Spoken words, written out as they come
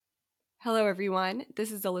Hello, everyone.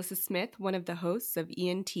 This is Alyssa Smith, one of the hosts of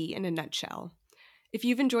ENT in a Nutshell. If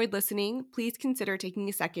you've enjoyed listening, please consider taking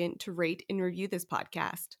a second to rate and review this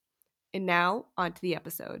podcast. And now, on to the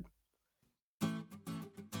episode.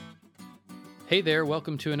 Hey there,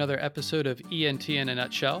 welcome to another episode of ENT in a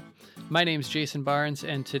Nutshell. My name's Jason Barnes,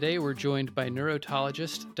 and today we're joined by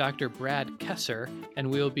neurotologist Dr. Brad Kesser, and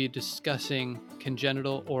we'll be discussing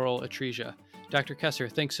congenital oral atresia. Dr. Kesser,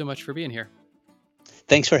 thanks so much for being here.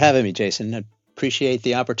 Thanks for having me, Jason. I appreciate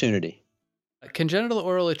the opportunity. Congenital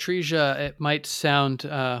oral atresia, it might sound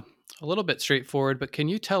a little bit straightforward, but can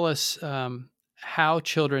you tell us how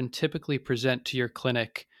children typically present to your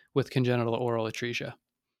clinic with congenital oral atresia?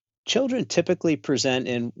 Children typically present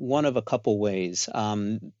in one of a couple ways.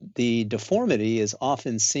 The deformity is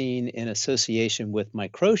often seen in association with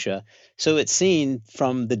microtia, so it's seen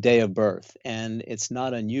from the day of birth. And it's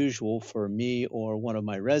not unusual for me or one of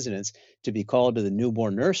my residents to be called to the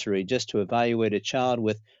newborn nursery just to evaluate a child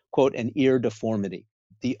with, quote, an ear deformity.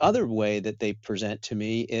 The other way that they present to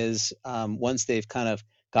me is once they've kind of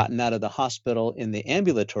gotten out of the hospital in the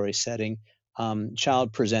ambulatory setting,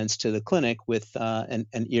 child presents to the clinic with an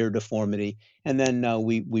ear deformity, and then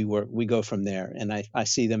we go from there, and I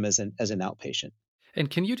see them as an outpatient.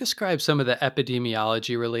 And can you describe some of the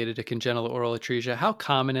epidemiology related to congenital oral atresia? How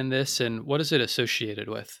common in this, and what is it associated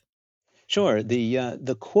with? Sure.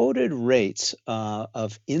 The quoted rates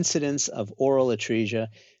of incidence of oral atresia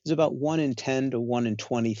is about 1 in 10 to 1 in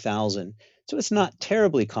 20,000. So it's not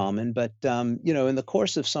terribly common, but in the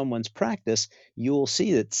course of someone's practice, you will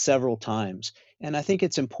see it several times. And I think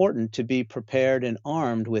it's important to be prepared and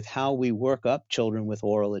armed with how we work up children with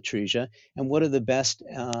oral atresia and what are the best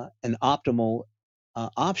and optimal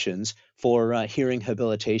options for hearing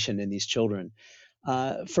habilitation in these children.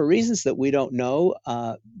 For reasons that we don't know,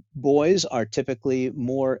 boys are typically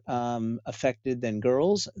more affected than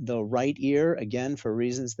girls. The right ear, again, for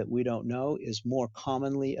reasons that we don't know, is more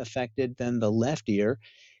commonly affected than the left ear,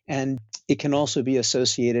 and it can also be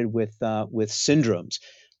associated with syndromes.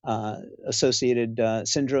 Associated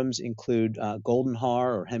syndromes include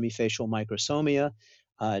Goldenhar or hemifacial microsomia,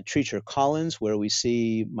 Treacher-Collins, where we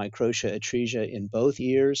see microtia atresia in both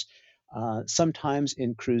ears, sometimes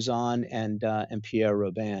in Cruzon and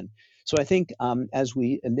Pierre-Robin. So I think as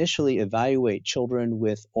we initially evaluate children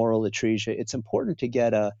with oral atresia, it's important to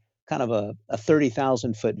get a kind of a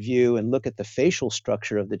 30,000-foot view and look at the facial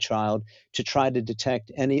structure of the child to try to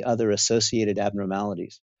detect any other associated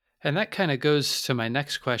abnormalities. And that kind of goes to my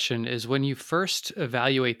next question is when you first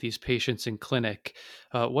evaluate these patients in clinic,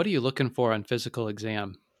 what are you looking for on physical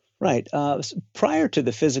exam? Right. Prior to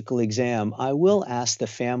the physical exam, I will ask the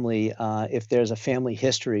family if there's a family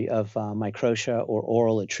history of microtia or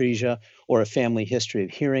oral atresia or a family history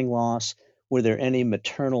of hearing loss. Were there any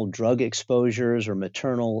maternal drug exposures or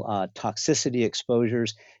maternal toxicity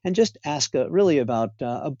exposures? And just ask really about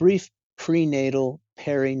a brief prenatal,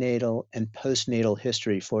 perinatal, and postnatal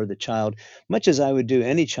history for the child, much as I would do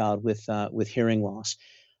any child with hearing loss.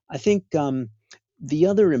 I think the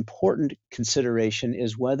other important consideration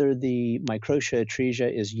is whether the microtia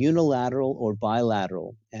atresia is unilateral or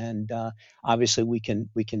bilateral, and obviously we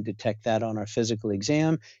can detect that on our physical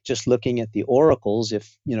exam. Just looking at the auricles,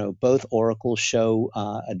 if both auricles show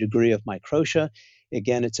a degree of microtia,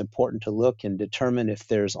 again it's important to look and determine if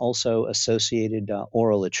there's also associated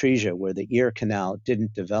oral atresia where the ear canal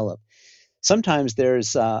didn't develop. Sometimes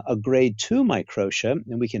there's a grade 2 microtia,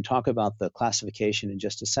 and we can talk about the classification in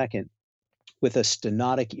just a second, with a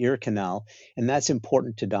stenotic ear canal, and that's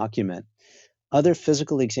important to document. Other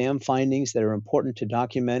physical exam findings that are important to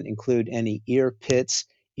document include any ear pits,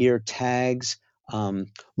 ear tags.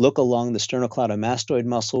 Look along the sternocleidomastoid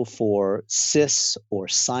muscle for cysts or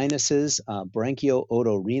sinuses.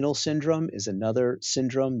 Branchio-otorenal syndrome is another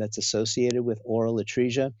syndrome that's associated with oral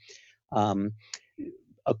atresia. Um,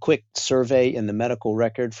 a quick survey in the medical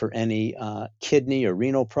record for any kidney or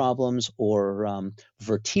renal problems or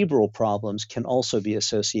vertebral problems can also be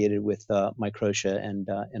associated with microtia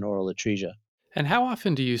and oral atresia. And how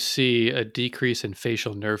often do you see a decrease in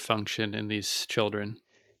facial nerve function in these children?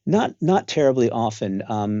 Not terribly often.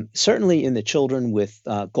 Certainly in the children with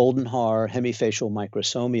Goldenhar, hemifacial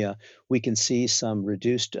microsomia, we can see some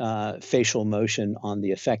reduced facial motion on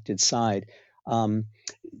the affected side. Um,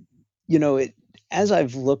 as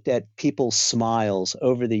I've looked at people's smiles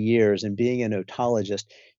over the years and being an otologist,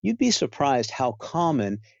 you'd be surprised how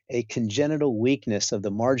common a congenital weakness of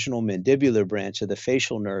the marginal mandibular branch of the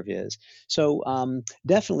facial nerve is. So,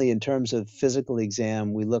 definitely in terms of physical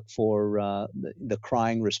exam, we look for the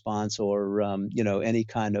crying response or any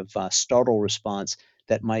kind of startle response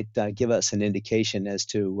that might give us an indication as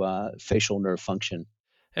to facial nerve function.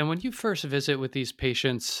 And when you first visit with these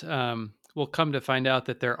patients, we'll come to find out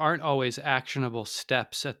that there aren't always actionable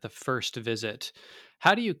steps at the first visit.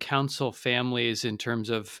 How do you counsel families in terms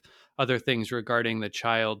of other things regarding the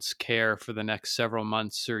child's care for the next several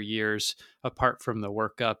months or years, apart from the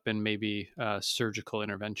workup and maybe surgical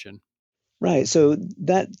intervention? Right. So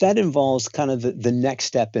that involves kind of the next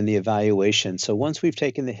step in the evaluation. So once we've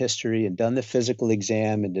taken the history and done the physical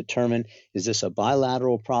exam and determined is this a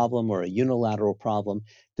bilateral problem or a unilateral problem,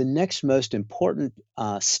 the next most important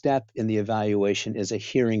step in the evaluation is a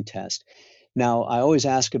hearing test. Now, I always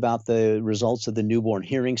ask about the results of the newborn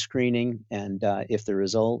hearing screening, and if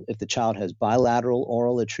the child has bilateral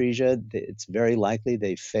oral atresia, it's very likely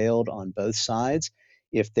they failed on both sides.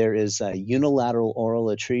 If there is a unilateral oral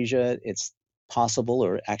atresia, it's possible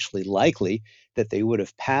or actually likely that they would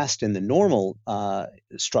have passed in the normal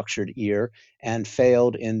structured ear and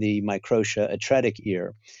failed in the microtia atretic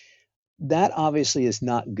ear. That obviously is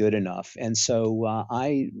not good enough, and so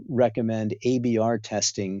I recommend ABR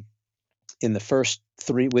testing within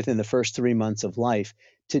the first 3 months of life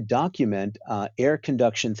to document air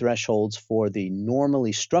conduction thresholds for the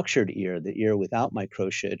normally structured ear, the ear without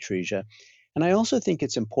microtia atresia. And I also think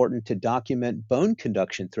it's important to document bone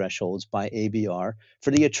conduction thresholds by ABR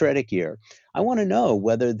for the atretic ear. I want to know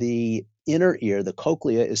whether the inner ear, the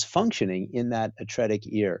cochlea, is functioning in that atretic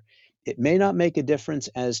ear. It may not make a difference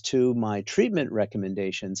as to my treatment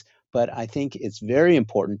recommendations, but I think it's very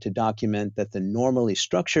important to document that the normally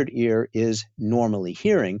structured ear is normally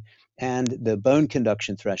hearing and the bone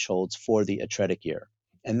conduction thresholds for the atretic ear.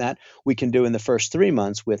 And that we can do in the first 3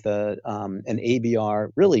 months with an ABR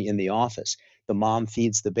really in the office. The mom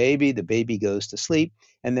feeds the baby goes to sleep,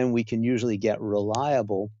 and then we can usually get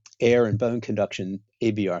reliable air and bone conduction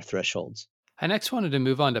ABR thresholds. I next wanted to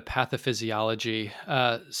move on to pathophysiology.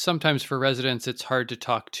 Sometimes for residents, it's hard to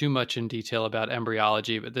talk too much in detail about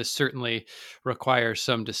embryology, but this certainly requires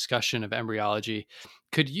some discussion of embryology.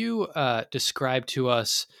 Could you describe to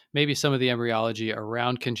us maybe some of the embryology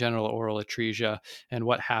around congenital oral atresia and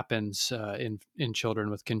what happens in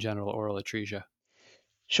children with congenital oral atresia?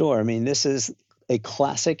 Sure. I mean, this is a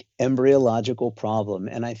classic embryological problem,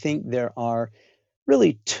 and I think there are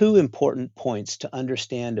really two important points to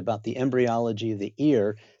understand about the embryology of the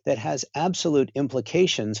ear that has absolute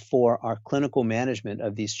implications for our clinical management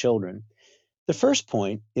of these children. The first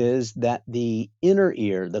point is that the inner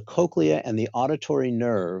ear, the cochlea and the auditory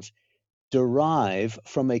nerve, derive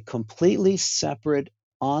from a completely separate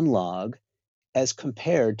onlog as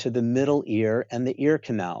compared to the middle ear and the ear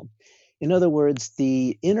canal. In other words,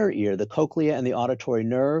 the inner ear, the cochlea and the auditory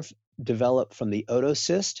nerve, develop from the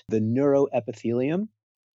otocyst, the neuroepithelium.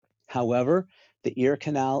 However, the ear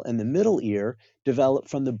canal and the middle ear develop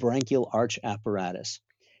from the branchial arch apparatus.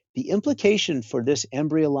 The implication for this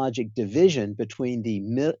embryologic division between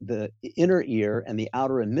the inner ear and the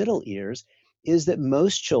outer and middle ears is that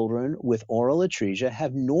most children with oral atresia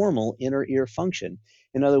have normal inner ear function.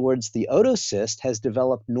 In other words, the otocyst has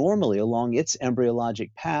developed normally along its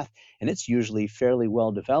embryologic path, and it's usually fairly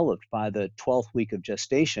well developed by the 12th week of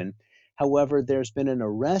gestation. However, there's been an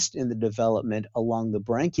arrest in the development along the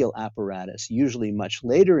branchial apparatus, usually much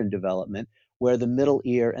later in development, where the middle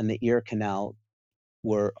ear and the ear canal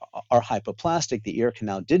are hypoplastic. The ear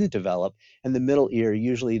canal didn't develop, and the middle ear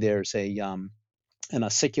usually there's an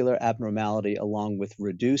ossicular abnormality along with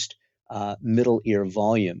reduced middle ear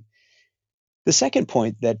volume. The second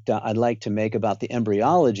point that I'd like to make about the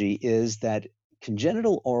embryology is that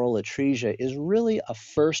congenital oral atresia is really a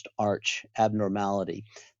first arch abnormality.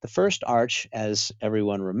 The first arch, as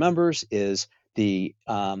everyone remembers, is the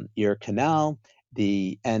ear canal,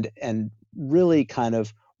 and really kind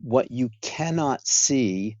of what you cannot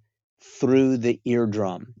see through the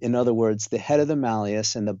eardrum. In other words, the head of the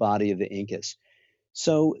malleus and the body of the incus.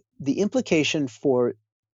 So the implication for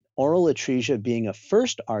oral atresia being a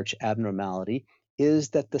first arch abnormality is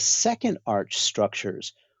that the second arch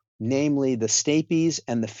structures, namely the stapes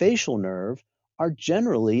and the facial nerve, are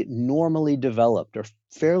generally normally developed or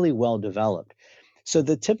fairly well developed. So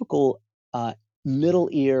the typical middle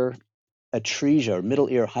ear atresia or middle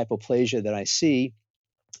ear hypoplasia that I see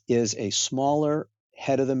is a smaller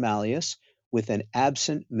head of the malleus with an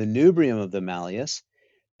absent manubrium of the malleus.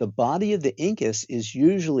 The body of the incus is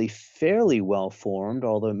usually fairly well formed,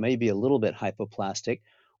 although it may be a little bit hypoplastic,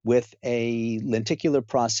 with a lenticular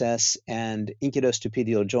process and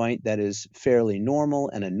incudostapedial joint that is fairly normal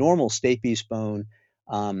and a normal stapes bone.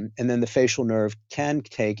 And then the facial nerve can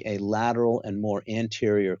take a lateral and more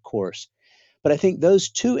anterior course. But I think those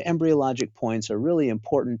two embryologic points are really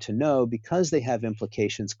important to know because they have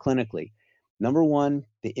implications clinically. Number one,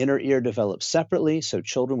 the inner ear develops separately, so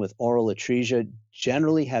children with oral atresia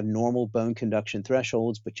generally have normal bone conduction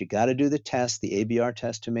thresholds, but you got to do the test, the ABR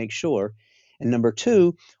test, to make sure. And number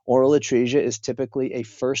two, oral atresia is typically a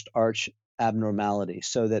first arch abnormality,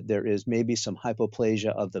 so that there is maybe some hypoplasia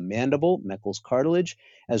of the mandible, Meckel's cartilage,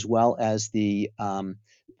 as well as the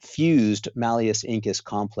fused malleus incus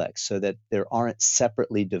complex, so that there aren't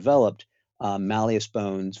separately developed malleus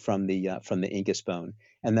bones from the incus bone,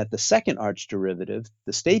 and that the second arch derivative,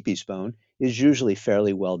 the stapes bone, is usually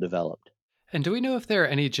fairly well developed. And do we know if there are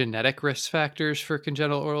any genetic risk factors for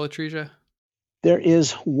congenital oral atresia? There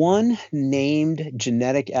is one named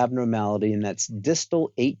genetic abnormality, and that's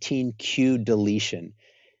distal 18q deletion.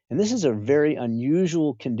 And this is a very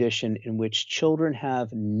unusual condition in which children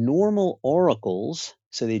have normal auricles,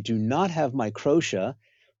 so they do not have microtia,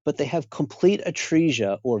 but they have complete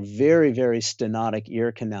atresia or very, very stenotic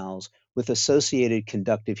ear canals with associated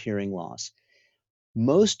conductive hearing loss.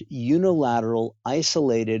 Most unilateral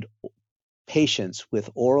isolated patients with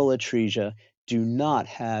oral atresia do not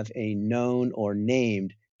have a known or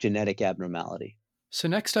named genetic abnormality. So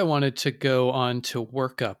next I wanted to go on to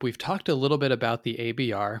workup. We've talked a little bit about the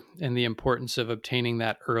ABR and the importance of obtaining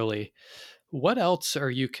that early. What else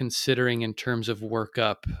are you considering in terms of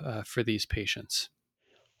workup for these patients?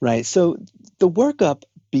 Right. So the workup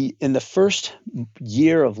in the first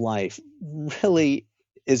year of life really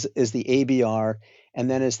is the ABR, and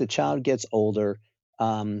then as the child gets older,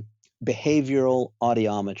 behavioral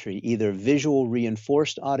audiometry, either visual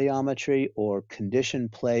reinforced audiometry or condition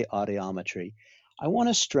play audiometry. I want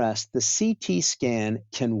to stress the CT scan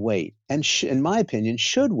can wait, and in my opinion,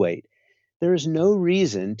 should wait. There is no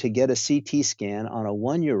reason to get a CT scan on a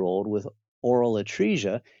 1-year-old with oral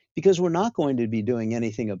atresia because we're not going to be doing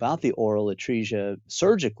anything about the oral atresia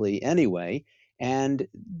surgically anyway, and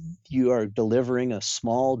you are delivering a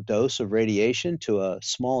small dose of radiation to a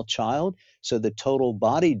small child, so the total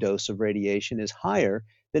body dose of radiation is higher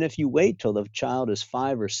than if you wait till the child is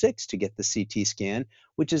 5 or 6 to get the CT scan,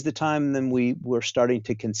 which is the time then we're starting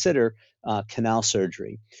to consider canal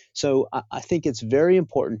surgery. So I think it's very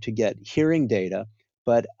important to get hearing data,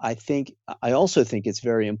 but I also think it's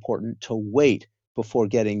very important to wait before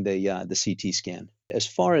getting the CT scan. As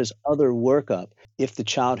far as other workup, if the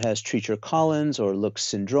child has Treacher-Collins or looks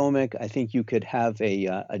syndromic, I think you could have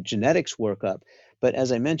a genetics workup. But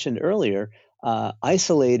as I mentioned earlier,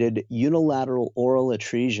 isolated unilateral oral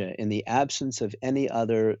atresia in the absence of any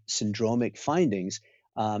other syndromic findings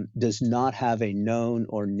does not have a known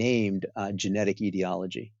or named genetic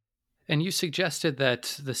etiology. And you suggested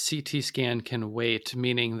that the CT scan can wait,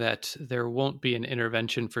 meaning that there won't be an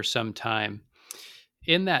intervention for some time.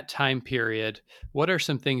 In that time period, what are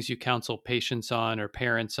some things you counsel patients on or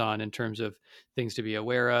parents on in terms of things to be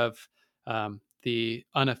aware of, the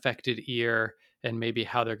unaffected ear, and maybe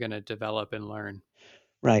how they're going to develop and learn?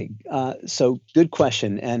 Right. So good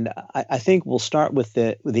question, and I think we'll start with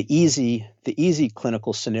the easy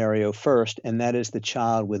clinical scenario first, and that is the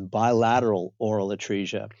child with bilateral oral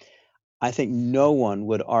atresia. I think no one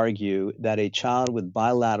would argue that a child with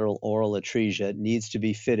bilateral oral atresia needs to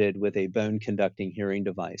be fitted with a bone conducting hearing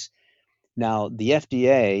device. Now, the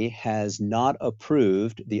FDA has not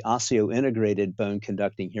approved the osseointegrated bone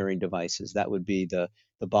conducting hearing devices. That would be the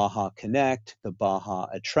Baha Connect, the Baha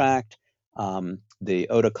Attract, the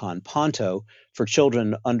Oticon Ponto for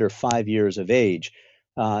children under 5 years of age.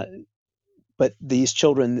 But these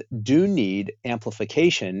children do need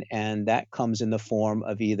amplification, and that comes in the form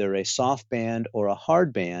of either a soft band or a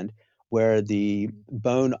hard band, where the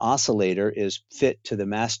bone oscillator is fit to the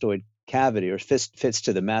mastoid cavity or fits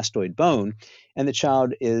to the mastoid bone, and the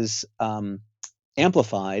child is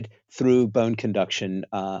amplified through bone conducted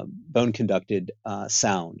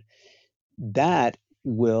sound. That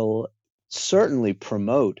will certainly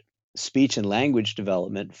promote speech and language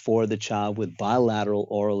development for the child with bilateral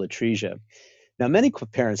oral atresia. Now, many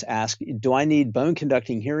parents ask, do I need bone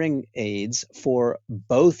conducting hearing aids for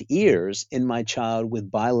both ears in my child with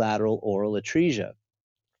bilateral oral atresia?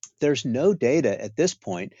 There's no data at this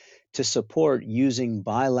point to support using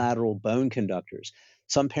bilateral bone conductors.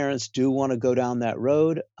 Some parents do want to go down that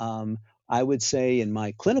road. I would say in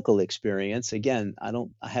my clinical experience, again, I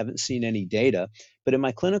haven't seen any data, but in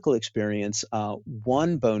my clinical experience,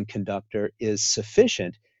 one bone conductor is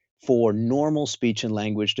sufficient for normal speech and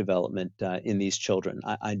language development in these children.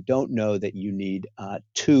 I don't know that you need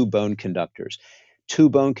 2 bone conductors. 2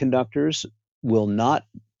 bone conductors will not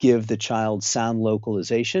give the child sound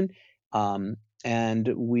localization, and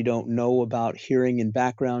we don't know about hearing and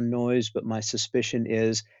background noise, but my suspicion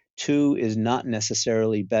is 2 is not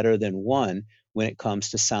necessarily better than 1 when it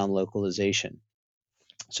comes to sound localization.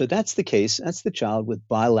 So that's the case. That's the child with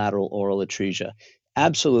bilateral oral atresia.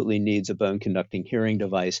 Absolutely needs a bone conducting hearing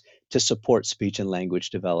device to support speech and language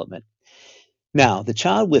development. Now, the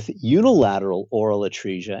child with unilateral oral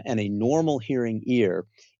atresia and a normal hearing ear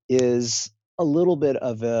is a little bit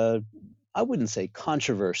of a, I wouldn't say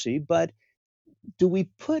controversy, but do we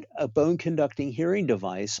put a bone conducting hearing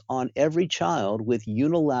device on every child with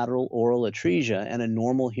unilateral oral atresia and a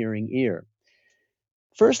normal hearing ear?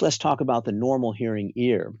 First, let's talk about the normal hearing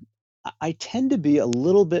ear. I tend to be a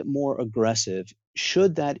little bit more aggressive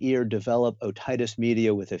should that ear develop otitis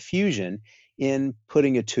media with effusion in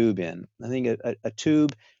putting a tube in. I think a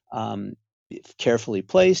tube, if carefully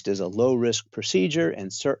placed, is a low risk procedure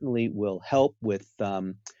and certainly will help with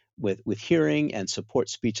hearing and support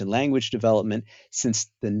speech and language development,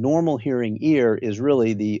 since the normal hearing ear is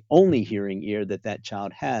really the only hearing ear that that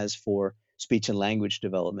child has for speech and language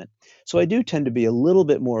development. So I do tend to be a little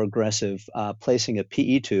bit more aggressive placing a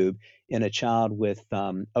PE tube in a child with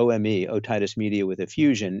OME, otitis media with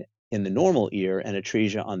effusion, in the normal ear and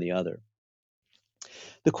atresia on the other.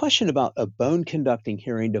 The question about a bone conducting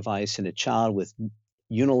hearing device in a child with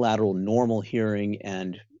unilateral normal hearing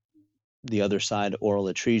and the other side, oral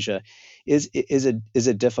atresia, is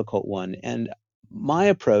a difficult one. And my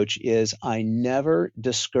approach is I never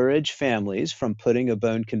discourage families from putting a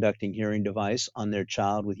bone conducting hearing device on their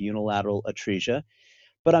child with unilateral atresia,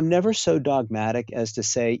 but I'm never so dogmatic as to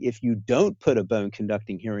say if you don't put a bone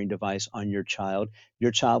conducting hearing device on your child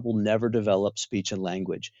will never develop speech and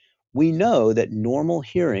language. We know that normal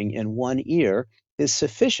hearing in one ear is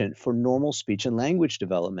sufficient for normal speech and language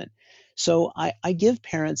development. So I give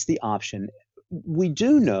parents the option. We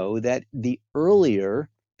do know that the earlier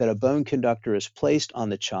that a bone conductor is placed on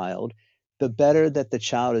the child, the better that the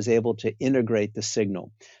child is able to integrate the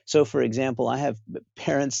signal. So, for example, I have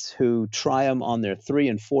parents who try them on their 3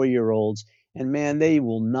 and 4 year olds, and man, they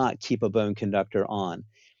will not keep a bone conductor on.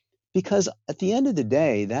 Because at the end of the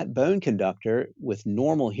day, that bone conductor with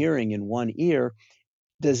normal hearing in one ear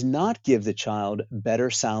does not give the child better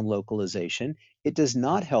sound localization. It does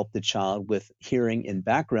not help the child with hearing in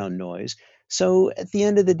background noise. So at the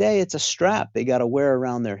end of the day, it's a strap they got to wear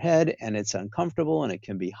around their head, and it's uncomfortable and it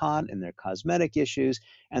can be hot and there are cosmetic issues.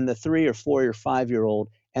 And the 3 or 4 or 5 year old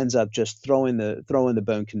ends up just throwing the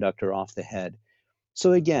bone conductor off the head.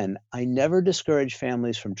 So again, I never discourage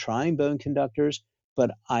families from trying bone conductors,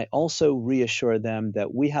 but I also reassure them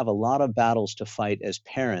that we have a lot of battles to fight as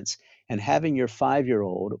parents, and having your 5 year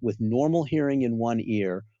old with normal hearing in one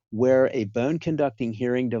ear wear a bone conducting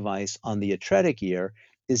hearing device on the atretic ear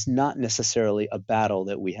is not necessarily a battle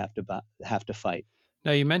that we have to fight.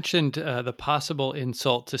 Now, you mentioned the possible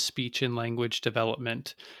insult to speech and language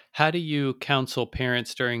development. How do you counsel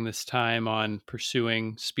parents during this time on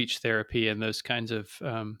pursuing speech therapy and those kinds of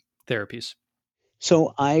therapies?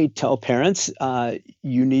 So I tell parents,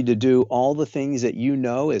 you need to do all the things that you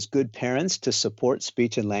know as good parents to support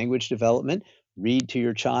speech and language development. Read to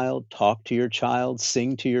your child, talk to your child,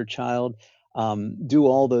 sing to your child, do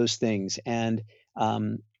all those things. And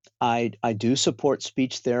um, I do support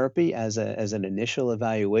speech therapy as an initial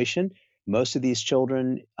evaluation. Most of these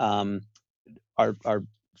children are are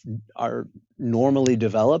are normally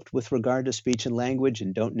developed with regard to speech and language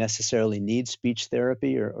and don't necessarily need speech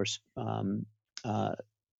therapy or uh,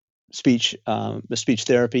 speech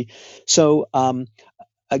therapy. So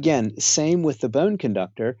again, same with the bone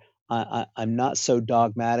conductor. I'm not so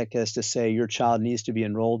dogmatic as to say your child needs to be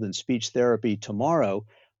enrolled in speech therapy tomorrow,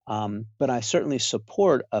 but I certainly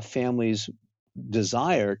support a family's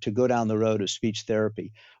desire to go down the road of speech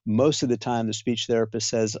therapy. Most of the time, the speech therapist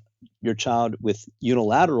says your child with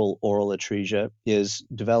unilateral oral atresia is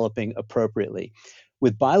developing appropriately.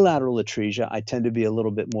 With bilateral atresia, I tend to be a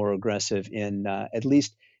little bit more aggressive in at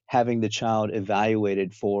least having the child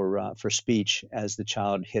evaluated for speech as the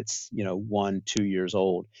child hits 1 2 years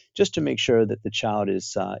old, just to make sure that the child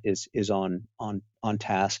is on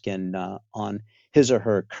task and on his or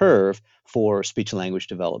her curve for speech and language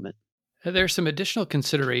development. There are some additional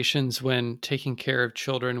considerations when taking care of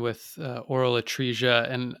children with oral atresia,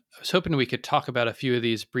 and I was hoping we could talk about a few of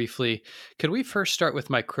these briefly. Could we first start with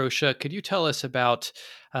microtia? Could you tell us about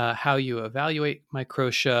how you evaluate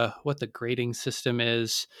microtia, what the grading system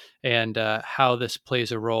is, and how this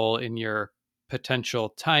plays a role in your potential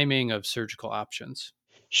timing of surgical options?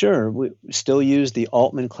 Sure. We still use the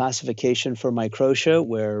Altman classification for microtia,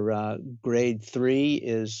 where grade 4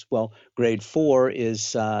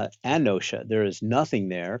 is anotia. There is nothing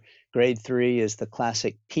there. Grade 3 is the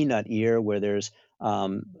classic peanut ear, where there's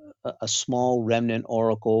a small remnant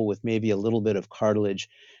auricle with maybe a little bit of cartilage.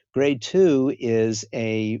 Grade 2 is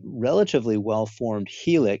a relatively well formed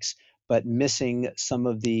helix, but missing some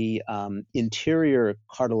of the interior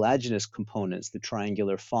cartilaginous components, the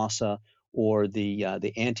triangular fossa or the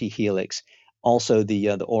antihelix. Also, the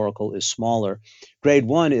auricle is smaller. Grade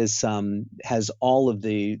 1 is has all of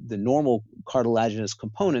the normal cartilaginous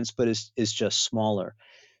components, but is just smaller.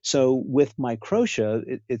 So with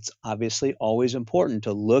microtia, it's obviously always important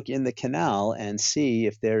to look in the canal and see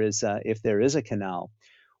if there is a canal.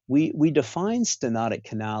 We define stenotic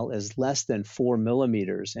canal as less than 4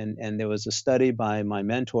 millimeters, and there was a study by my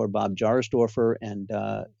mentor Bob Jarsdorfer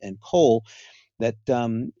and Cole that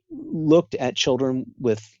looked at children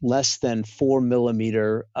with less than 4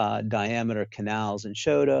 millimeter diameter canals and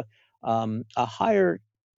showed a higher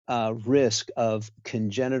risk of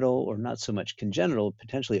congenital, or not so much congenital,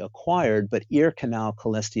 potentially acquired, but ear canal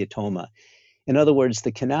cholesteatoma. In other words,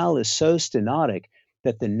 the canal is so stenotic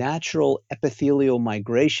that the natural epithelial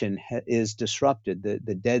migration is disrupted.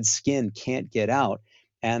 The dead skin can't get out,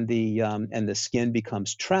 and the skin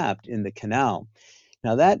becomes trapped in the canal.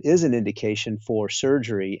 Now, that is an indication for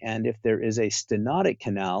surgery. And if there is a stenotic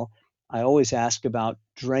canal, I always ask about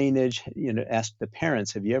drainage. Ask the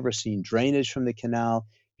parents, have you ever seen drainage from the canal?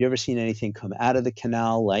 Have you ever seen anything come out of the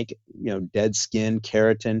canal, like, dead skin,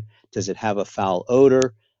 keratin? Does it have a foul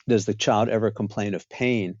odor? Does the child ever complain of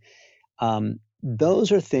pain?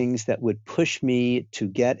 Those are things that would push me to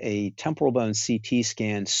get a temporal bone CT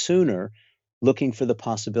scan sooner, looking for the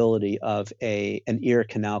possibility of an ear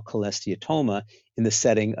canal cholesteatoma in the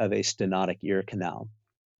setting of a stenotic ear canal.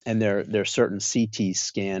 And there are certain CT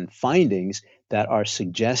scan findings that are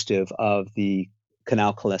suggestive of the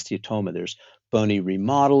canal cholesteatoma. There's bony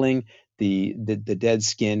remodeling. The dead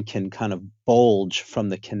skin can kind of bulge from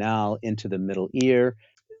the canal into the middle ear.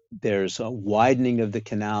 There's a widening of the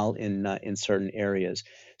canal in certain areas.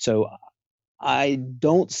 So I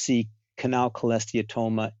don't see canal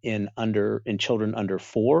cholesteatoma in children under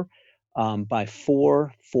 4. By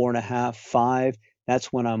 4, 4.5, 5,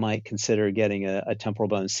 that's when I might consider getting a temporal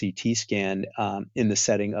bone CT scan in the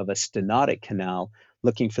setting of a stenotic canal,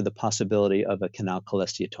 looking for the possibility of a canal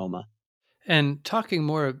cholesteatoma. And talking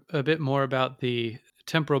a bit more about the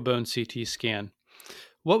temporal bone CT scan,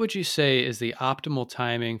 what would you say is the optimal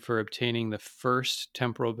timing for obtaining the first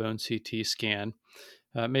temporal bone CT scan?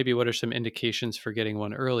 Maybe what are some indications for getting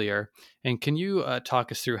one earlier? And can you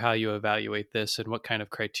talk us through how you evaluate this and what kind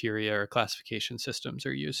of criteria or classification systems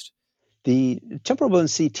are used? The temporal bone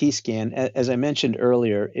CT scan, as I mentioned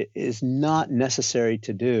earlier, is not necessary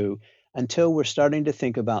to do until we're starting to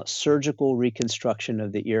think about surgical reconstruction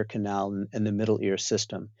of the ear canal and the middle ear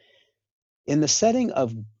system. In the setting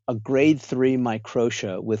of a grade 3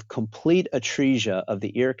 microtia with complete atresia of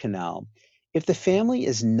the ear canal, if the family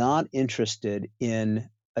is not interested in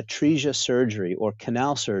atresia surgery or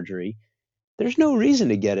canal surgery, there's no reason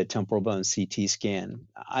to get a temporal bone CT scan.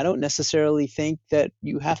 I don't necessarily think that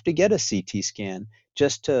you have to get a CT scan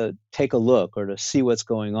just to take a look or to see what's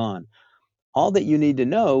going on. All that you need to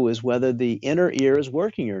know is whether the inner ear is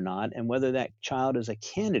working or not, and whether that child is a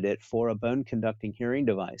candidate for a bone conducting hearing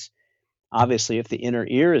device. Obviously, if the inner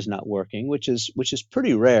ear is not working, which is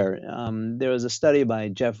pretty rare, there was a study by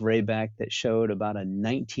Jeff Rayback that showed about a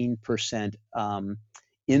 19%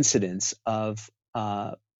 incidence of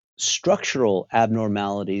structural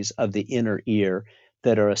abnormalities of the inner ear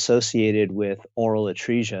that are associated with oral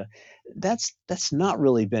atresia. That's not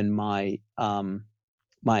really been my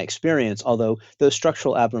experience, although those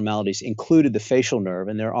structural abnormalities included the facial nerve,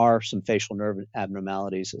 and there are some facial nerve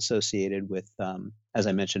abnormalities associated with, as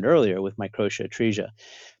I mentioned earlier, with microtia atresia.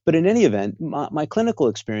 But in any event, my clinical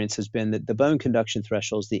experience has been that the bone conduction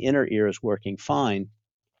thresholds, the inner ear is working fine,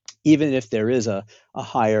 even if there is a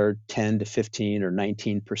higher 10 to 15 or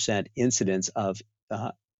 19% incidence of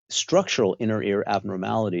structural inner ear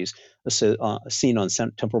abnormalities seen on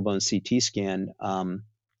temporal bone CT scan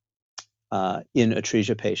in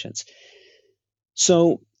atresia patients.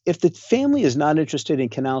 So if the family is not interested in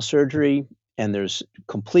canal surgery and there's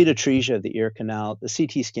complete atresia of the ear canal, the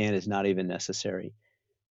CT scan is not even necessary.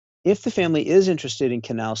 If the family is interested in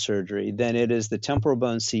canal surgery, then it is the temporal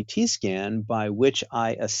bone CT scan by which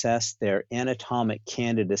I assess their anatomic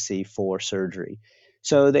candidacy for surgery.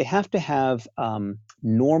 So they have to have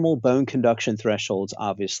normal bone conduction thresholds,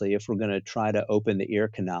 obviously, if we're going to try to open the ear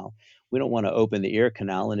canal. We don't want to open the ear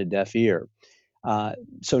canal in a deaf ear.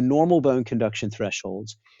 So normal bone conduction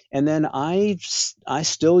thresholds. And then I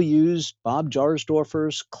still use Bob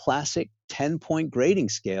Jarsdorfer's classic 10-point grading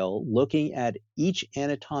scale, looking at each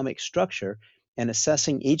anatomic structure and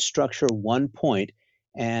assessing each structure 1 point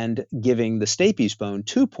and giving the stapes bone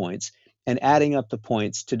 2 points and adding up the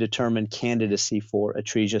points to determine candidacy for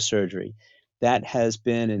atresia surgery. that has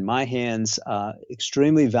been in my hands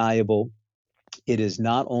extremely valuable. It is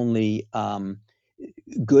not only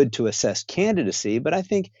good to assess candidacy, but I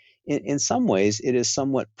think in some ways it is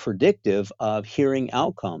somewhat predictive of hearing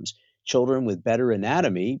outcomes. Children with better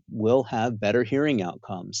anatomy will have better hearing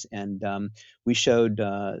outcomes. And we showed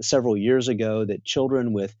several years ago that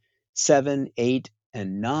children with 7, 8,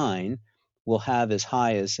 and 9 will have as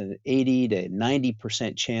high as an 80 to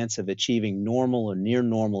 90% chance of achieving normal or near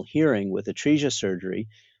normal hearing with atresia surgery,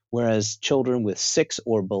 whereas children with 6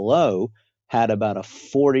 or below had about a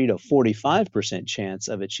 40 to 45% chance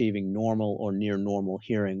of achieving normal or near normal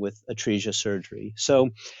hearing with atresia surgery. So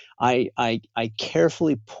I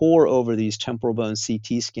carefully pore over these temporal bone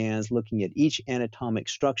CT scans, looking at each anatomic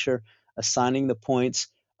structure, assigning the points.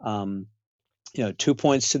 2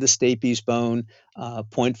 points to the stapes bone,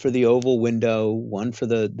 point for the oval window, one for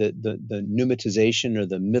the pneumatization or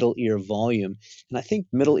the middle ear volume. And I think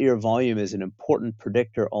middle ear volume is an important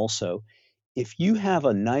predictor also. If you have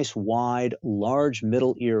a nice, wide, large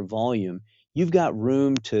middle ear volume, you've got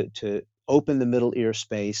room to open the middle ear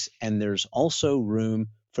space, and there's also room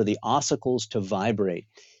for the ossicles to vibrate.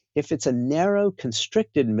 If it's a narrow,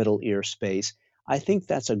 constricted middle ear space, I think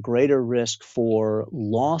that's a greater risk for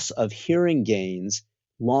loss of hearing gains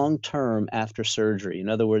long term after surgery. In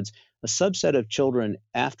other words, a subset of children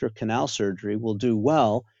after canal surgery will do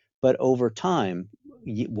well, but over time,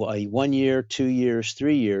 1 year, 2 years,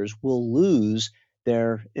 3 years, will lose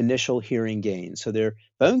their initial hearing gain. So their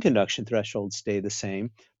bone conduction thresholds stay the same,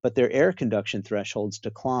 but their air conduction thresholds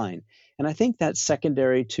decline. And I think that's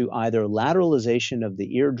secondary to either lateralization of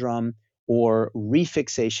the eardrum or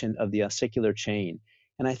refixation of the ossicular chain.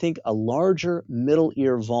 And I think a larger middle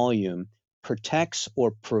ear volume protects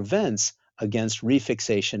or prevents against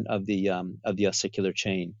refixation of the ossicular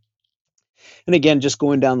chain. And again, just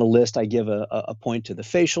going down the list, I give a point to the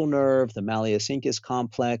facial nerve, the malleus incus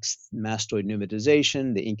complex, mastoid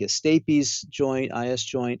pneumatization, the incus stapes joint, IS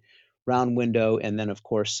joint, round window, and then of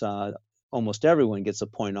course, almost everyone gets a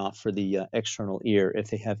point off for the external ear if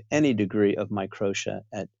they have any degree of microtia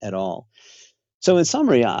at all. So in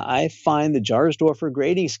summary, I find the Jarsdorfer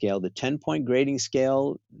grading scale, the 10-point grading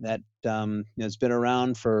scale that has been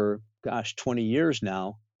around for, 20 years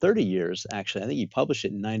now, 30 years actually. I think he published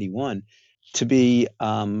it in 91, to be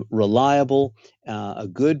reliable, a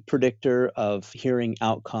good predictor of hearing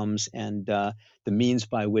outcomes, and the means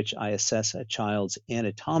by which I assess a child's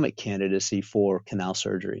anatomic candidacy for canal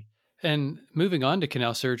surgery. And moving on to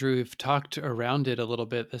canal surgery, we've talked around it a little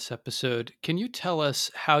bit this episode. Can you tell us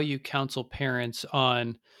how you counsel parents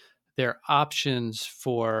on their options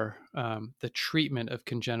for the treatment of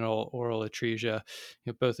congenital oral atresia,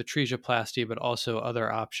 both atresioplasty, but also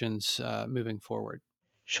other options moving forward?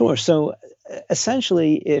 Sure. So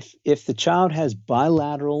essentially, if the child has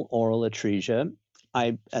bilateral oral atresia,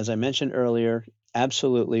 as I mentioned earlier,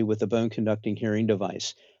 absolutely with a bone conducting hearing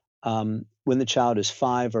device. When the child is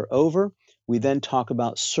 5 or over, we then talk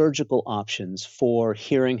about surgical options for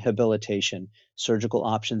hearing habilitation. Surgical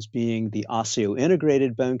options being the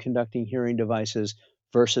osseo-integrated bone conducting hearing devices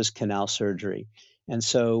versus canal surgery. And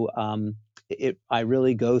so I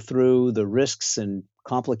really go through the risks and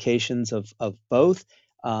complications of both,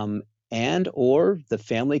 and or the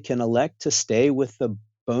family can elect to stay with the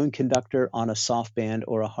bone conductor on a soft band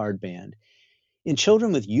or a hard band. In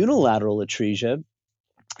children with unilateral atresia,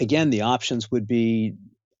 again, the options would be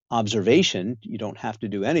observation. You don't have to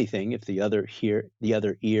do anything if the other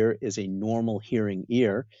ear is a normal hearing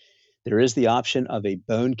ear. There is the option of a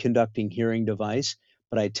bone conducting hearing device,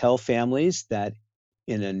 but I tell families that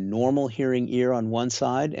in a normal hearing ear on one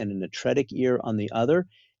side and an atretic ear on the other,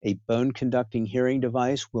 a bone conducting hearing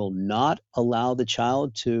device will not allow the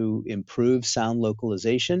child to improve sound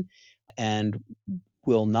localization and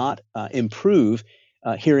will not improve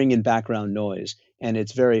hearing in background noise. And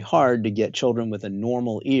it's very hard to get children with a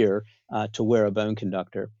normal ear to wear a bone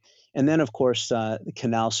conductor. And then, of course, the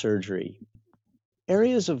canal surgery.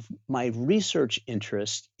 Areas of my research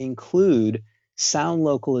interest include sound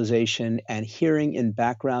localization and hearing in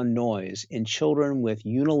background noise in children with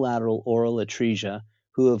unilateral oral atresia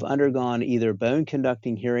who have undergone either bone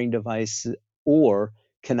conducting hearing device or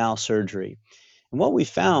canal surgery. And what we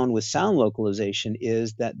found with sound localization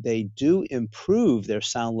is that they do improve their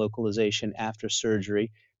sound localization after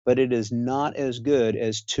surgery, but it is not as good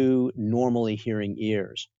as two normally hearing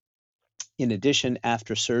ears. In addition,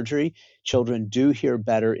 after surgery, children do hear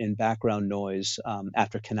better in background noise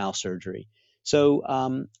after canal surgery. So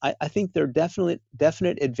I think there are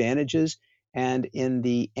definite advantages, and in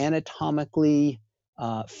the anatomically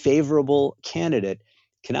favorable candidate,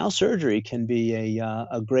 canal surgery can be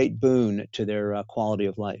a great boon to their quality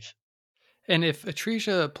of life. And if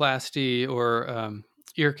atresioplasty or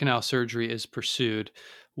ear canal surgery is pursued,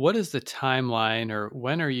 what is the timeline or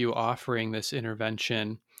when are you offering this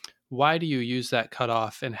intervention? Why do you use that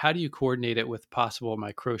cutoff? And how do you coordinate it with possible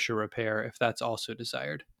microtia repair if that's also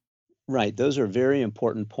desired? Right, those are very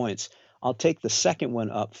important points. I'll take the second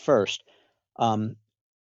one up first. Um,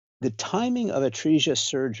 the timing of atresia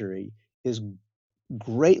surgery is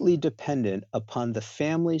greatly dependent upon the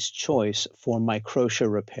family's choice for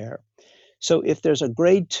microtia repair. So if there's a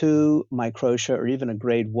grade 2 microtia or even a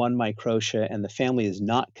grade 1 microtia and the family is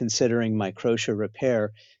not considering microtia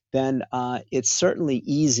repair, then it's certainly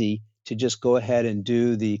easy to just go ahead and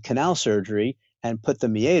do the canal surgery and put the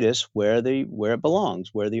meatus where it belongs,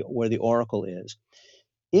 where the auricle is.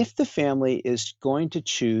 If the family is going to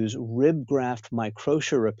choose rib graft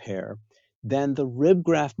microtia repair, then the rib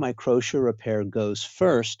graft microtia repair goes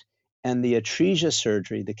first, and the atresia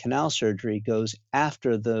surgery, the canal surgery, goes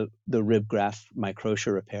after the rib graft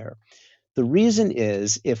microtia repair. The reason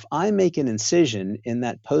is if I make an incision in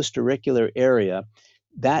that postauricular area,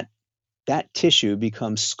 that that tissue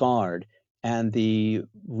becomes scarred, and the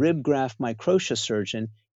rib graft microtia surgeon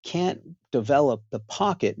can't develop the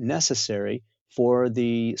pocket necessary for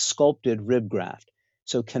the sculpted rib graft.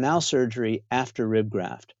 So, canal surgery after rib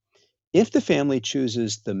graft. If the family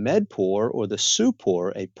chooses the MedPor or the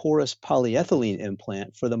Supor, a porous polyethylene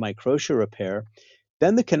implant for the microtia repair,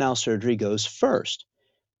 then the canal surgery goes first.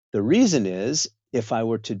 The reason is if I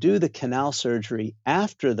were to do the canal surgery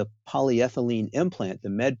after the polyethylene implant, the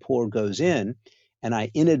MedPor goes in, and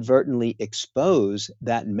I inadvertently expose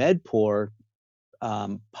that MedPor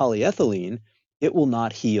polyethylene, it will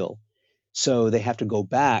not heal. So they have to go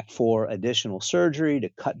back for additional surgery to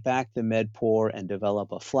cut back the MedPor and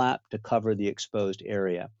develop a flap to cover the exposed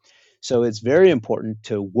area. So it's very important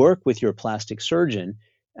to work with your plastic surgeon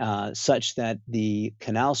such that the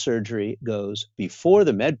canal surgery goes before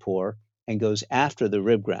the MedPor and goes after the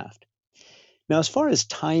rib graft. Now, as far as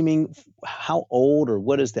timing, how old or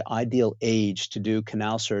what is the ideal age to do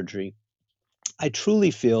canal surgery? I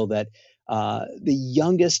truly feel that the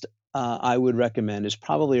youngest I would recommend is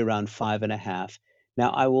probably around 5.5.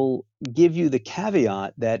 Now, I will give you the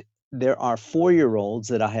caveat that there are 4-year-olds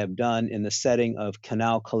that I have done in the setting of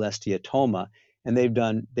canal cholesteatoma, and they've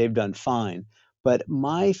done fine. But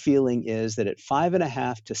my feeling is that at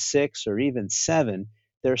 5.5 to 6 or even 7,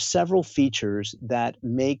 there are several features that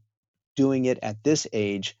make doing it at this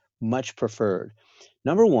age much preferred.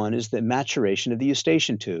 Number one is the maturation of the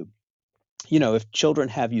eustachian tube. If children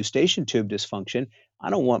have eustachian tube dysfunction, I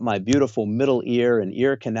don't want my beautiful middle ear and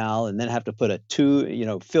ear canal and then have to put a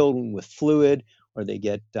tube, filled with fluid, or they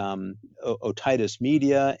get otitis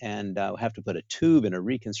media and have to put a tube in a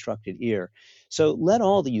reconstructed ear. So let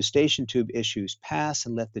all the eustachian tube issues pass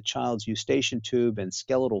and let the child's eustachian tube and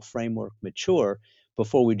skeletal framework mature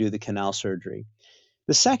before we do the canal surgery.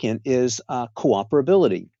 The second is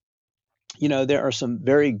cooperability. There are some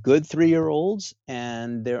very good 3-year-olds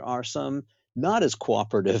and there are some not as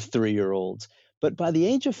cooperative 3-year-olds. But by the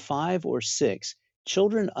age of 5 or 6,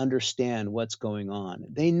 children understand what's going on.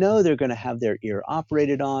 They know they're going to have their ear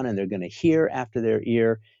operated on and they're going to hear after their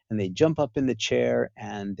ear, and they jump up in the chair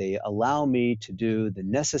and they allow me to do the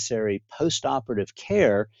necessary postoperative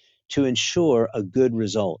care to ensure a good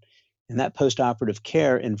result. And that postoperative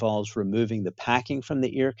care involves removing the packing from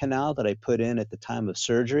the ear canal that I put in at the time of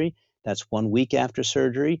surgery. That's 1 week after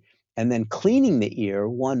surgery. And then cleaning the ear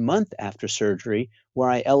 1 month after surgery, where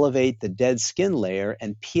I elevate the dead skin layer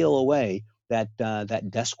and peel away that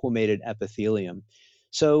desquamated epithelium.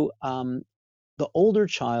 So the older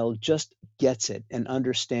child just gets it and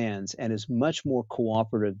understands and is much more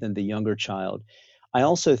cooperative than the younger child. I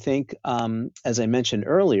also think, as I mentioned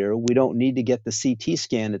earlier, we don't need to get the CT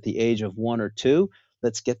scan at the age of 1 or 2.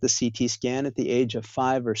 Let's get the CT scan at the age of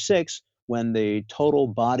 5 or 6 when the total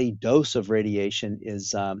body dose of radiation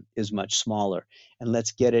is much smaller. And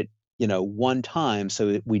let's get it, one time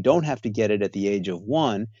so that we don't have to get it at the age of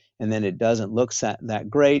 1 and then it doesn't look that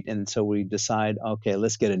great. And so we decide, okay,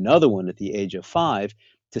 let's get another one at the age of 5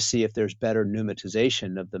 to see if there's better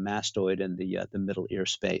pneumatization of the mastoid and the middle ear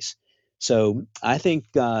space. So I think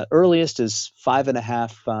earliest is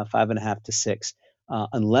 5.5 to 6,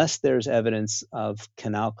 unless there's evidence of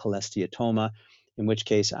canal cholesteatoma, in which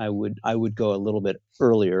case I would go a little bit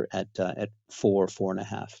earlier at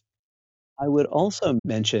 4.5. I would also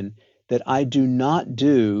mention that I do not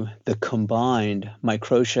do the combined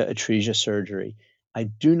microtia atresia surgery. I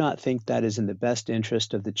do not think that is in the best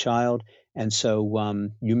interest of the child, and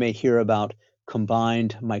so you may hear about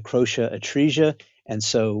combined microtia atresia, and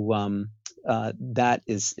so that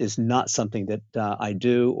is not something that I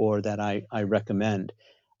do or that I recommend.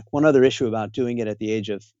 One other issue about doing it at the age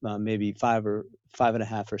of maybe 5 and a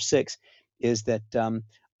half or 6 is that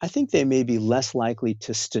I think they may be less likely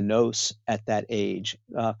to stenose at that age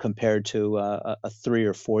compared to a 3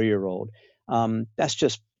 or 4 year old. That's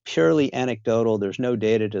just purely anecdotal. There's no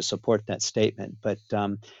data to support that statement, but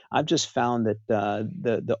I've just found that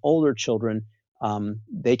the older children,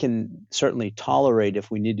 they can certainly tolerate, if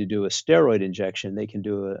we need to do a steroid injection, they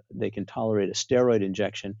can tolerate a steroid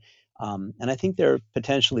injection, and I think they're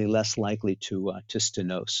potentially less likely to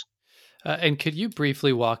stenose. And could you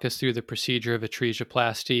briefly walk us through the procedure of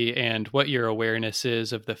atresioplasty and what your awareness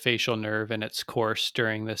is of the facial nerve and its course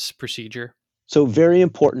during this procedure? So very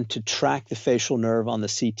important to track the facial nerve on the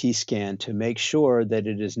CT scan to make sure that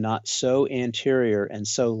it is not so anterior and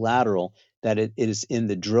so lateral that it is in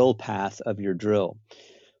the drill path of your drill.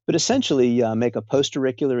 But essentially, make a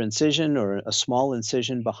post-auricular incision or a small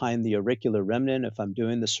incision behind the auricular remnant if I'm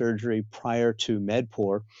doing the surgery prior to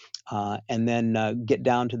MedPOR, and then get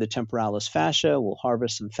down to the temporalis fascia. We'll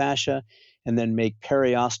harvest some fascia and then make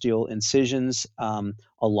periosteal incisions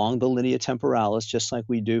along the linea temporalis, just like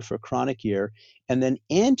we do for chronic ear, and then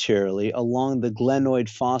anteriorly along the glenoid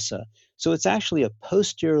fossa. So it's actually a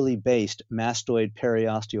posteriorly based mastoid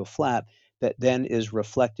periosteal flap that then is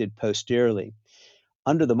reflected posteriorly.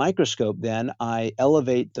 Under the microscope, then, I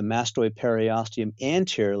elevate the mastoid periosteum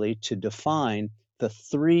anteriorly to define the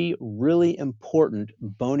three really important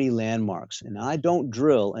bony landmarks. And I don't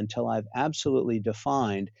drill until I've absolutely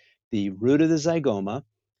defined the root of the zygoma,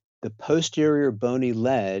 the posterior bony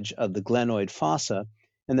ledge of the glenoid fossa,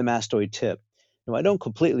 and the mastoid tip. Now, I don't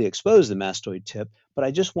completely expose the mastoid tip, but I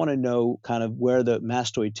just want to know kind of where the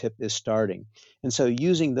mastoid tip is starting. And so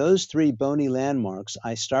using those three bony landmarks,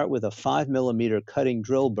 I start with a 5 millimeter cutting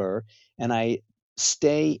drill burr, and I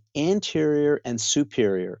stay anterior and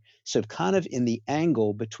superior. So kind of in the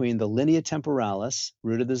angle between the linea temporalis,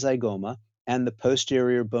 root of the zygoma, and the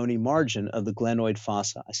posterior bony margin of the glenoid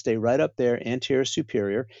fossa. I stay right up there, anterior,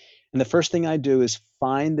 superior. And the first thing I do is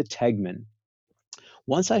find the tegmen.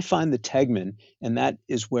 Once I find the tegmen, and that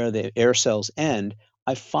is where the air cells end,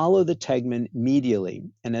 I follow the tegmen medially.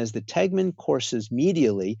 And as the tegmen courses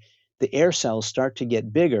medially, the air cells start to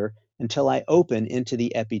get bigger until I open into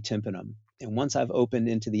the epitympanum. And once I've opened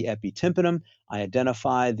into the epitympanum, I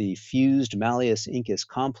identify the fused malleus incus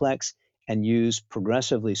complex and use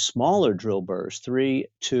progressively smaller drill burrs, 3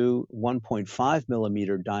 to 1.5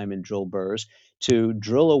 millimeter diamond drill burrs, to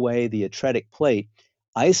drill away the atretic plate,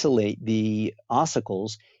 isolate the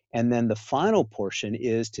ossicles, and then the final portion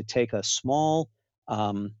is to take a small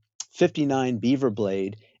 59 beaver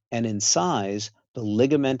blade and incise the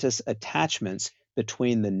ligamentous attachments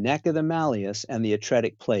between the neck of the malleus and the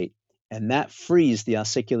atretic plate. And that frees the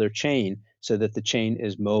ossicular chain so that the chain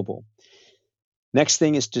is mobile. Next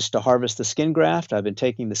thing is just to harvest the skin graft. I've been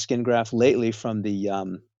taking the skin graft lately from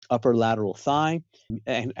the upper lateral thigh.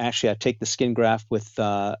 And actually, I take the skin graft with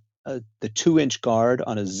the 2-inch guard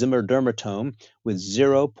on a Zimmer dermatome with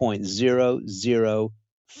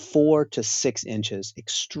 0.004 to 6 inches.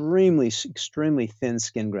 Extremely thin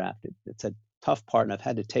skin graft. It's a tough part, and I've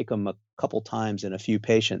had to take them a couple times in a few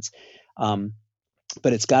patients.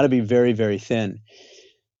 But it's got to be very, very thin.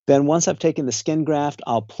 Then once I've taken the skin graft,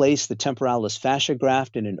 I'll place the temporalis fascia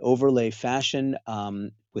graft in an overlay fashion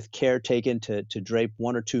with care taken to drape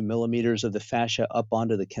 1 or 2 millimeters of the fascia up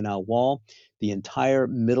onto the canal wall. The entire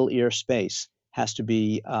middle ear space has to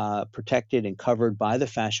be protected and covered by the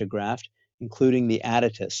fascia graft, including the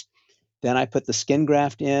additus. Then I put the skin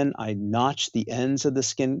graft in, I notch the ends of the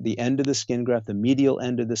skin, the end of the skin graft, the medial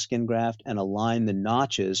end of the skin graft, and align the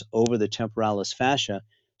notches over the temporalis fascia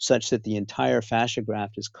such that the entire fascia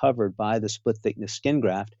graft is covered by the split thickness skin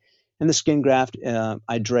graft. And the skin graft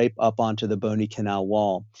I drape up onto the bony canal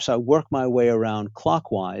wall. So I work my way around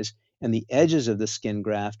clockwise, and the edges of the skin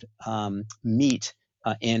graft meet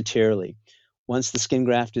anteriorly. Once the skin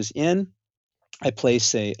graft is in, I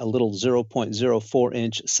place a little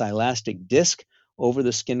 0.04-inch silastic disc over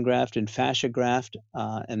the skin graft and fascia graft,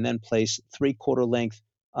 and then place 3/4 length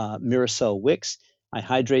Miracell wicks. I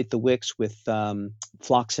hydrate the wicks with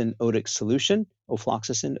ofloxacin otic solution,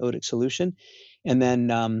 and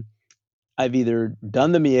then I've either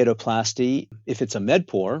done the meatoplasty. If it's a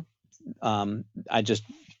MedPOR, I just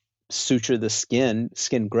suture the skin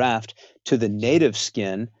graft to the native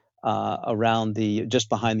skin around just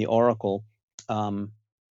behind the auricle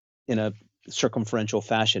in a circumferential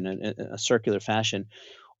fashion, in a circular fashion.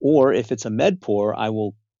 Or if it's a MedPOR, I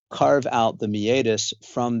will carve out the meatus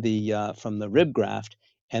from the rib graft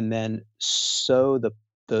and then sew the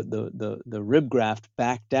rib graft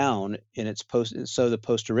back down in its sew the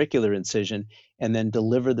postauricular incision, and then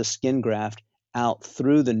deliver the skin graft out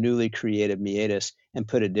through the newly created meatus and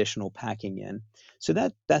put additional packing in.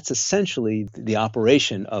 So that's essentially the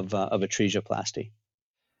operation of atresioplasty.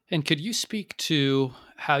 And could you speak to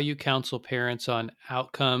how you counsel parents on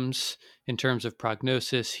outcomes in terms of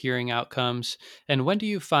prognosis, hearing outcomes, and when do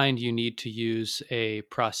you find you need to use a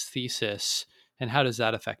prosthesis, and how does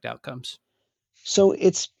that affect outcomes? So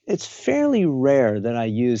it's fairly rare that I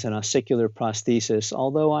use an ossicular prosthesis,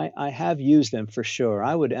 although I have used them for sure.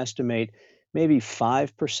 I would estimate maybe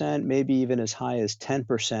 5%, maybe even as high as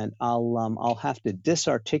 10%. I'll have to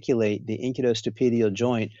disarticulate the incutostapedial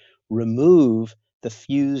joint, remove the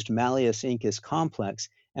fused malleus incus complex,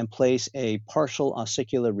 and place a partial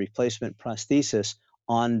ossicular replacement prosthesis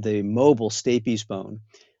on the mobile stapes bone.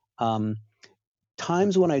 Um,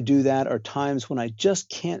 Times when I do that are times when I just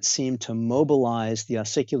can't seem to mobilize the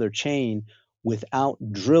ossicular chain without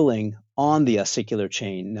drilling on the ossicular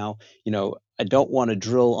chain. Now, I don't want to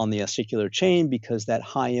drill on the ossicular chain because that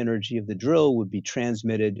high energy of the drill would be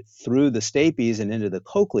transmitted through the stapes and into the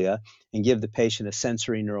cochlea and give the patient a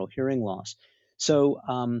sensory neural hearing loss. So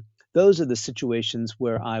those are the situations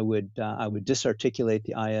where I would disarticulate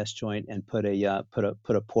the IS joint and put a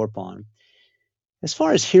PORP on. As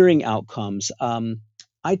far as hearing outcomes,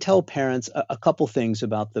 I tell parents a couple things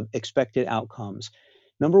about the expected outcomes.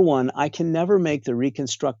 Number one, I can never make the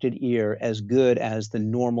reconstructed ear as good as the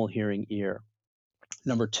normal hearing ear.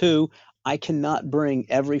 Number two, I cannot bring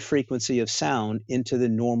every frequency of sound into the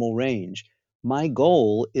normal range. My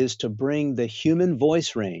goal is to bring the human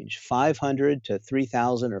voice range, 500 to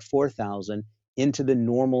 3,000 or 4,000, into the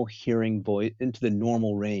normal hearing voice, into the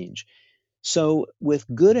normal range. So with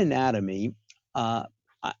good anatomy, uh,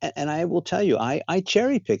 and I will tell you, I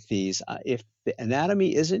cherry pick these. If the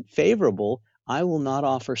anatomy isn't favorable, I will not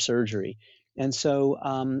offer surgery. And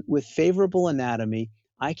so with favorable anatomy,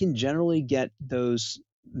 I can generally get those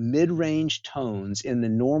mid-range tones in the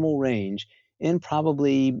normal range in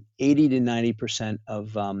probably 80 to 90%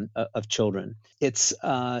 of children. It's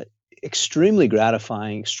extremely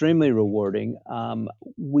gratifying, extremely rewarding.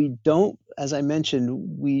 We don't, as I mentioned,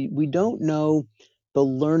 we don't know the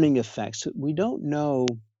learning effects. We don't know,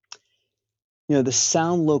 the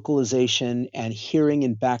sound localization and hearing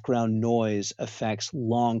and background noise effects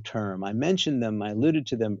long term. I mentioned them, I alluded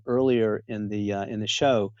to them earlier in the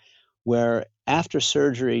show, where after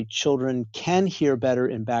surgery, children can hear better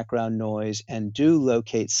in background noise and do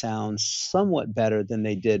locate sounds somewhat better than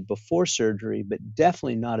they did before surgery, but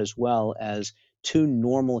definitely not as well as two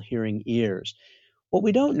normal hearing ears. What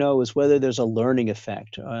we don't know is whether there's a learning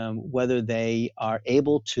effect, whether they are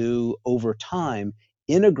able to, over time,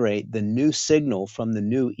 integrate the new signal from the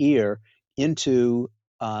new ear into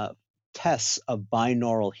tests of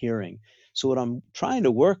binaural hearing. So what I'm trying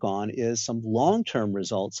to work on is some long-term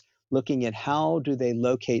results looking at how do they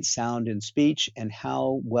locate sound in speech and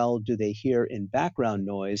how well do they hear in background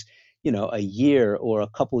noise, a year or a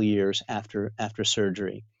couple of years after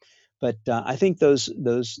surgery. But I think those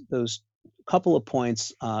couple of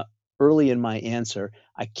points early in my answer,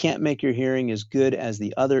 I can't make your hearing as good as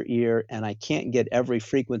the other ear, and I can't get every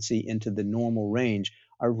frequency into the normal range,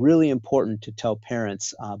 are really important to tell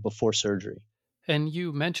parents before surgery. And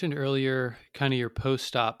you mentioned earlier kind of your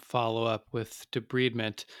post-op follow-up with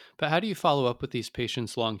debridement, but how do you follow up with these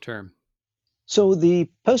patients long term? So the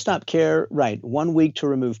post-op care, right, 1 week to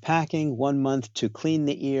remove packing, 1 month to clean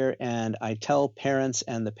the ear, and I tell parents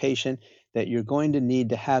and the patient that you're going to need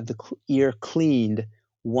to have the ear cleaned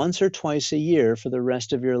once or twice a year for the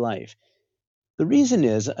rest of your life. The reason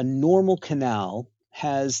is a normal canal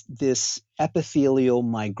has this epithelial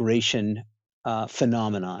migration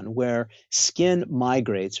phenomenon where skin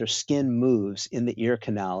migrates or skin moves in the ear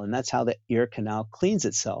canal, and that's how the ear canal cleans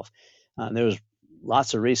itself. There's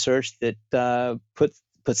lots of research that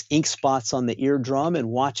puts ink spots on the eardrum and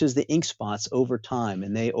watches the ink spots over time,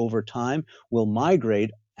 and they over time will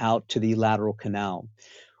migrate out to the lateral canal.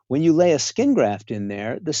 When you lay a skin graft in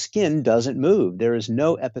there, the skin doesn't move. There is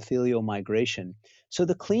no epithelial migration. So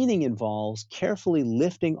the cleaning involves carefully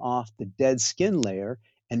lifting off the dead skin layer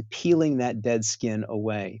and peeling that dead skin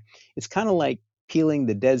away. It's kind of like peeling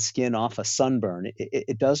the dead skin off a sunburn.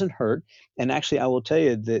 It doesn't hurt. And actually, I will tell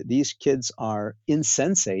you that these kids are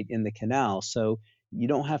insensate in the canal. So you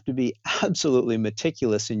don't have to be absolutely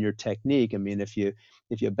meticulous in your technique. I mean, if you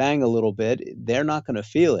bang a little bit, they're not going to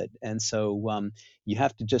feel it. And so you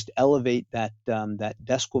have to just elevate that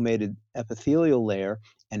desquamated epithelial layer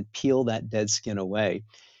and peel that dead skin away.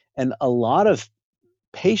 And a lot of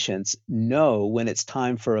patients know when it's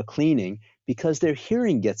time for a cleaning because their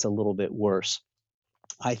hearing gets a little bit worse.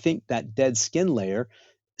 I think that dead skin layer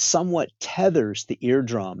somewhat tethers the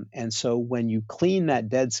eardrum. And so when you clean that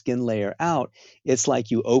dead skin layer out, it's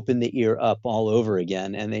like you open the ear up all over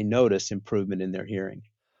again, and they notice improvement in their hearing.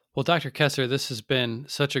 Well, Dr. Kessler, this has been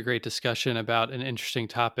such a great discussion about an interesting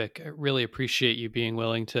topic. I really appreciate you being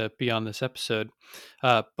willing to be on this episode.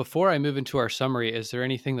 Before I move into our summary, is there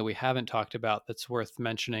anything that we haven't talked about that's worth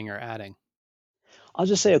mentioning or adding? I'll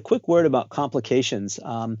just say a quick word about complications.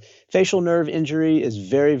 Facial nerve injury is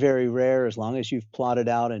very, very rare as long as you've plotted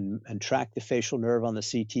out and tracked the facial nerve on the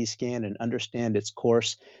CT scan and understand its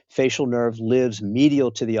course. Facial nerve lives medial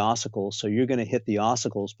to the ossicles, so you're going to hit the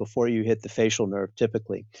ossicles before you hit the facial nerve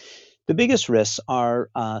typically. The biggest risks are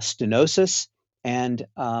stenosis and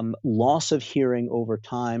loss of hearing over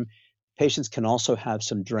time. Patients can also have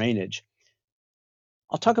some drainage.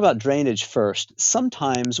 I'll talk about drainage first.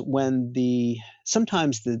 Sometimes the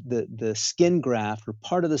skin graft or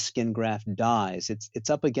part of the skin graft dies. It's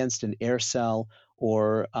up against an air cell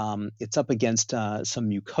or it's up against some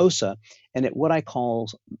mucosa, and what I call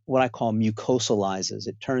mucosolizes.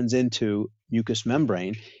 It turns into mucous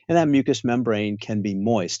membrane, and that mucous membrane can be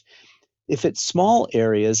moist. If it's small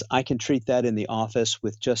areas, I can treat that in the office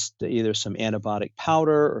with just either some antibiotic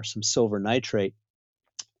powder or some silver nitrate.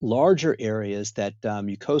 Larger areas that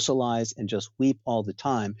mucosalize and just weep all the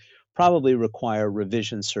time probably require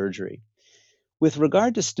revision surgery. With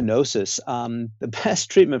regard to stenosis, the best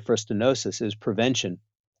treatment for stenosis is prevention.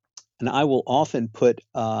 And I will often put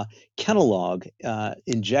Kenalog,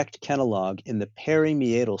 inject Kenalog in the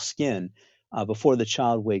perimeatal skin before the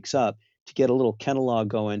child wakes up to get a little Kenalog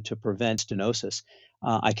going to prevent stenosis.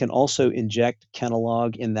 I can also inject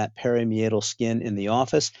Kenalog in that perimeatal skin in the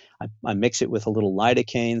office. I mix it with a little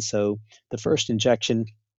lidocaine, so the first injection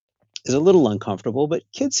is a little uncomfortable, but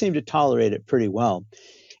kids seem to tolerate it pretty well.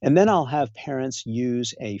 And then I'll have parents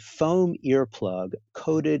use a foam earplug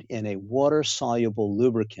coated in a water-soluble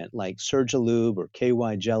lubricant like Surgilube or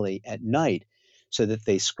KY jelly at night so that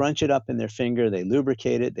they scrunch it up in their finger, they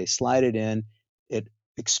lubricate it, they slide it in, it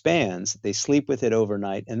expands, they sleep with it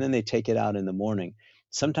overnight, and then they take it out in the morning.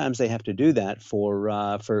 Sometimes they have to do that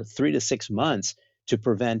for 3 to 6 months to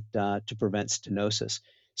prevent stenosis.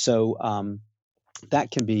 So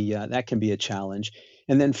that can be a challenge.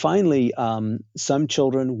 And then finally, some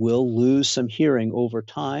children will lose some hearing over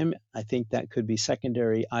time. I think that could be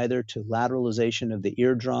secondary either to lateralization of the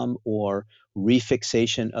eardrum or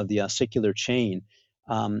refixation of the ossicular chain.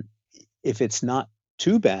 If it's not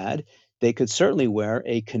too bad, they could certainly wear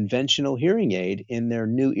a conventional hearing aid in their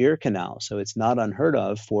new ear canal. So it's not unheard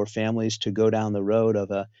of for families to go down the road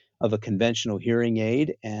of a conventional hearing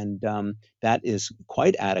aid, and that is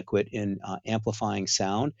quite adequate in amplifying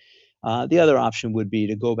sound. The other option would be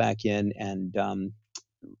to go back in and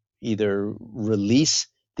either release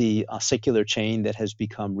the ossicular chain that has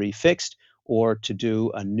become refixed or to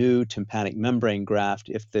do a new tympanic membrane graft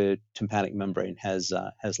if the tympanic membrane has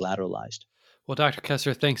lateralized. Well, Dr.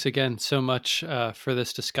 Kessler, thanks again so much for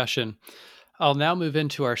this discussion. I'll now move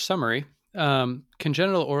into our summary.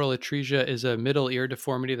 Congenital oral atresia is a middle ear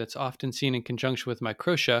deformity that's often seen in conjunction with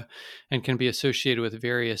microtia and can be associated with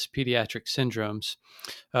various pediatric syndromes.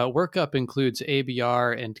 Workup includes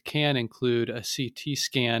ABR and can include a CT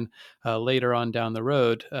scan later on down the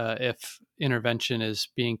road if intervention is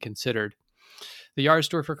being considered. The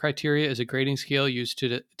Yarsdorfer criteria is a grading scale used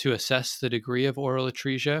to assess the degree of oral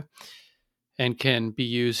atresia and can be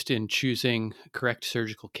used in choosing correct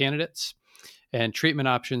surgical candidates. And treatment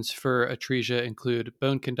options for atresia include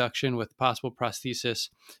bone conduction with possible prosthesis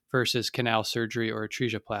versus canal surgery or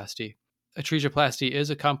atresioplasty. Atresioplasty is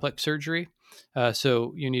a complex surgery,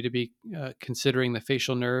 so you need to be considering the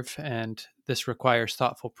facial nerve, and this requires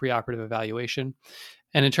thoughtful preoperative evaluation.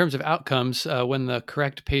 And in terms of outcomes, when the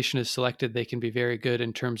correct patient is selected, they can be very good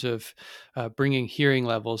in terms of bringing hearing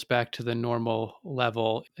levels back to the normal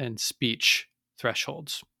level and speech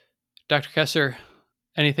thresholds. Dr. Kessler,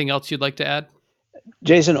 anything else you'd like to add?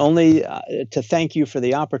 Jason, only to thank you for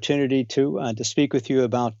the opportunity to speak with you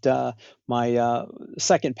about my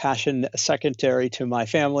second passion, secondary to my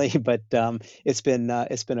family. But it's been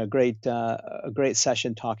a great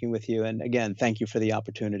session talking with you. And again, thank you for the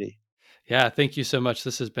opportunity. Yeah, thank you so much.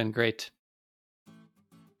 This has been great.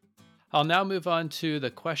 I'll now move on to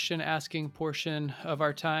the question asking portion of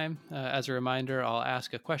our time. As a reminder, I'll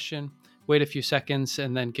ask a question, wait a few seconds,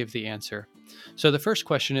 and then give the answer. So the first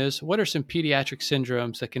question is, what are some pediatric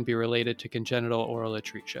syndromes that can be related to congenital oral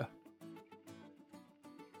atresia?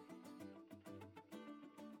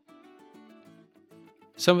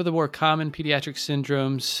 Some of the more common pediatric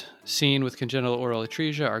syndromes seen with congenital oral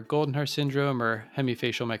atresia are Goldenhar syndrome or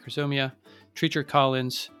hemifacial microsomia,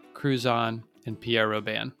 Treacher-Collins, Cruzon, and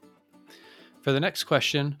Pierre-Robin. For the next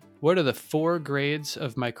question, what are the 4 grades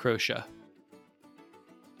of microtia?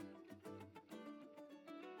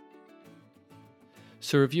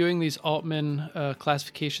 So reviewing these Altman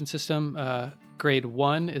classification system, grade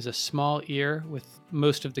 1 is a small ear with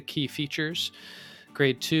most of the key features.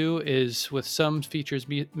 Grade 2 is with some features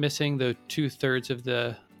missing, though 2/3 of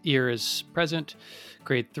the ear is present.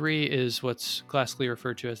 Grade 3 is what's classically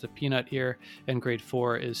referred to as the peanut ear, and grade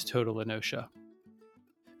 4 is total anotia.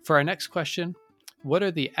 For our next question, what are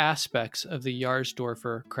the aspects of the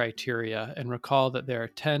Jarsdorfer criteria? And recall that there are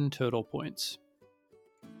 10 total points.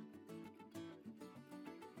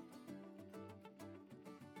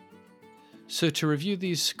 So to review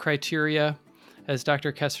these criteria, as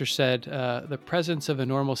Dr. Kessler said, the presence of a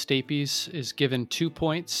normal stapes is given 2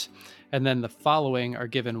 points, and then the following are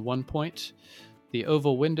given 1 point. The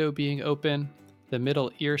oval window being open, the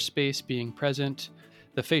middle ear space being present,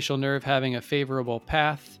 the facial nerve having a favorable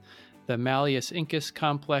path, the malleus incus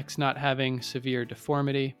complex not having severe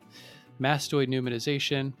deformity, mastoid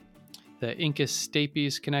pneumatization, the incus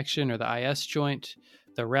stapes connection or the IS joint,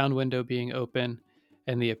 the round window being open,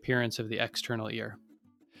 and the appearance of the external ear.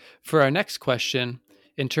 For our next question,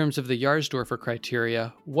 in terms of the Jarsdorfer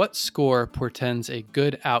criteria, what score portends a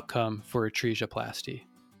good outcome for atresioplasty?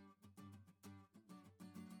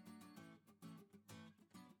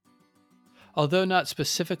 Although not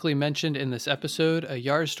specifically mentioned in this episode, a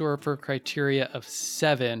Jarsdorfer criteria of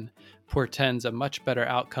 7 portends a much better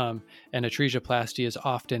outcome, and atresioplasty is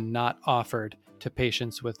often not offered to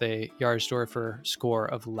patients with a Jarsdorfer score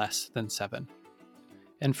of less than 7.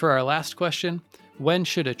 And for our last question, when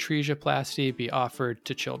should atresioplasty be offered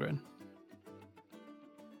to children?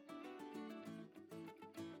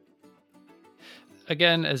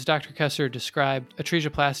 Again, as Dr. Kessler described,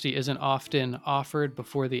 atresioplasty isn't often offered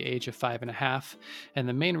before the age of 5.5, and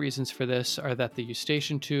the main reasons for this are that the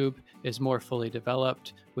eustachian tube is more fully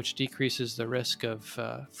developed, which decreases the risk of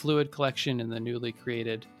fluid collection in the newly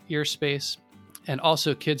created ear space, and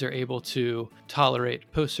also kids are able to tolerate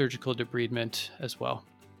post-surgical debridement as well.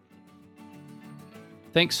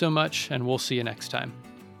 Thanks so much, and we'll see you next time.